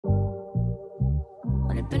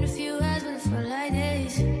Only been a few hours, but it felt like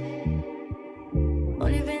days.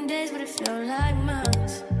 Only been days, but it felt like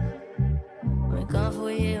months. Only gone for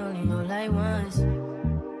a year, only know like once.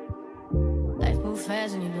 Life moves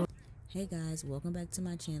fast when you do. Hey guys, welcome back to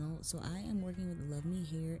my channel. So I am working with Luvme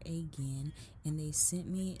hair again, and they sent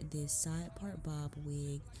me this side part bob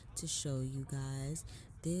wig to show you guys.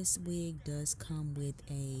 This wig does come with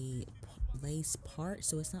a lace part,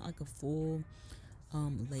 so it's not like a full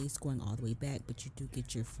lace going all the way back, but you do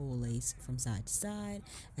get your full lace from side to side.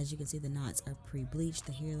 As you can see, the knots are pre-bleached,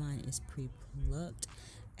 the hairline is pre-plucked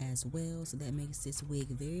as well, so that makes this wig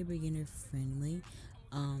very beginner friendly.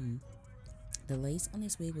 The lace on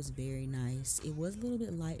this wig was very nice. It was a little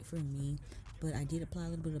bit light for me, but I did apply a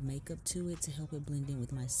little bit of makeup to it to help it blend in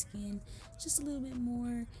with my skin just a little bit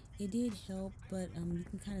more. It did help, but you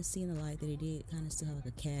can kind of see in the light that it did kind of still have like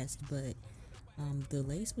a cast, but the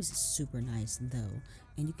lace was super nice though,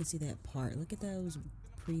 and you can see that part. Look at those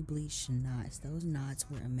pre-bleached knots. Those knots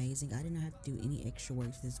were amazing. I did not have to do any extra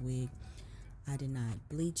work to this wig. I did not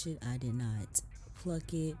bleach it, I did not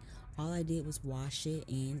pluck it. All I did was wash it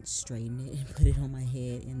and straighten it and put it on my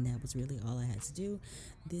head, and that was really all I had to do.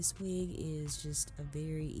 This wig is just a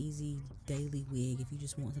very easy daily wig. If you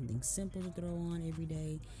just want something simple to throw on every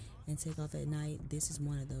day and take off at night, this is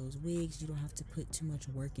one of those wigs. You don't have to put too much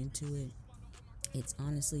work into it. It's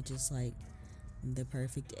honestly just like the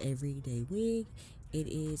perfect everyday wig. It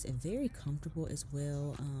is very comfortable as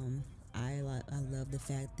well. I love the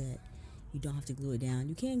fact that you don't have to glue it down.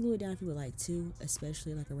 You can glue it down if you would like to,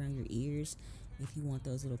 especially like around your ears if you want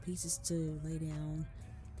those little pieces to lay down,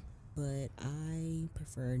 but I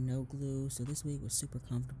prefer no glue. So this wig was super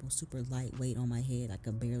comfortable, super lightweight on my head. I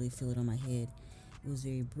could barely feel it on my head. It was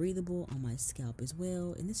very breathable on my scalp as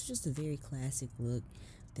well, and this is just a very classic look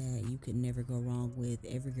that you could never go wrong with.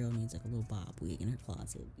 Every girl needs like a little bob wig in her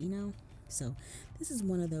closet, you know? So this is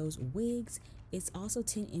one of those wigs. It's also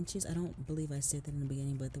 10 inches. I don't believe I said that in the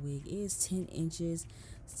beginning, but the wig is 10 inches.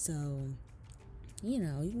 So, you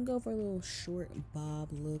know, you can go for a little short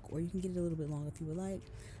bob look, or you can get it a little bit longer if you would like.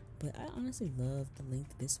 But I honestly love the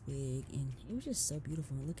length of this wig, and it was just so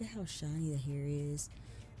beautiful. Look at how shiny the hair is.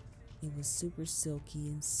 It was super silky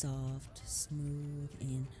and soft, smooth,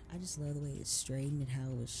 and I just love the way it straightened and how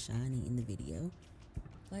it was shiny in the video.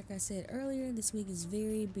 Like I said earlier, this wig is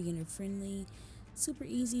very beginner friendly, super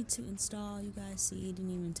easy to install. You guys see, it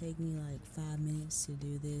didn't even take me like 5 minutes to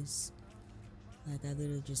do this. Like, I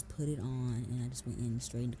literally just put it on and I just went in and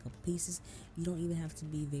straightened a couple pieces. You don't even have to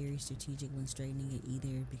be very strategic when straightening it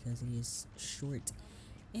either, because it is short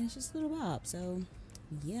and it's just a little bob. So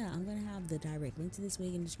yeah, I'm gonna have the direct link to this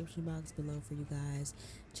wig in the description box below for you guys.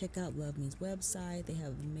 Check out Luvme's website. They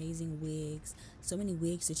have amazing wigs, so many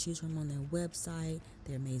wigs to choose from on their website.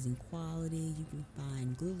 They're amazing quality. You can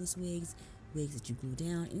find glueless wigs, wigs that you glue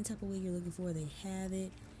down, any type of wig you're looking for, they have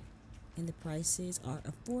it, and the prices are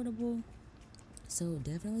affordable. So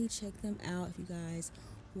definitely check them out if you guys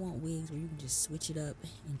want wigs where you can just switch it up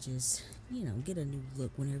and just, you know, get a new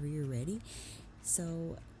look whenever you're ready.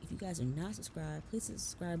 So if you guys are not subscribed, please hit the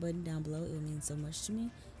subscribe button down below. It will mean so much to me.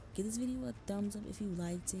 Give this video a thumbs up if you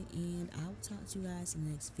liked it, and I will talk to you guys in the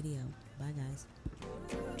next video. Bye guys.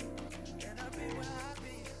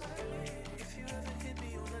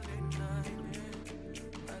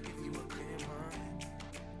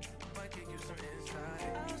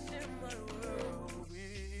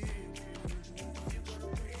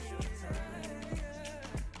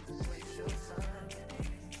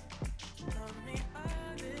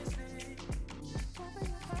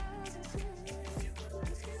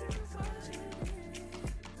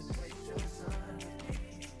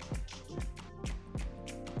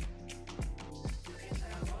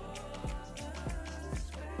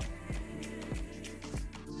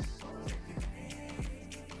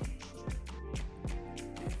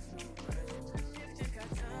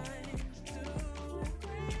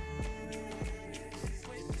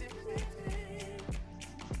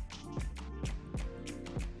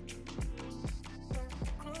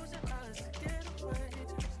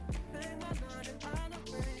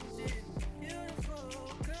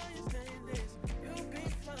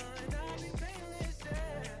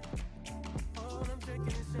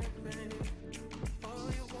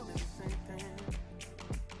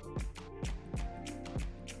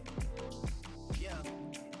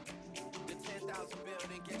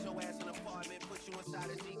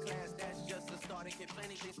 Get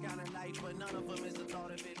plenty things got in life, but none of them is the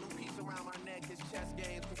thought of it. New piece around my neck is chess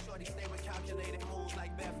games. Can shorty stay with calculated moves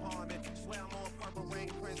like Beth Harmon? Swear I'm more purple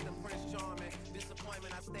rain prince than Prince Charming.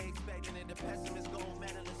 Disappointment I stay expecting it. The pessimist gold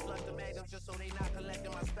medalist flush the magnums just so they not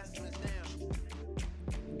collecting my specimens down.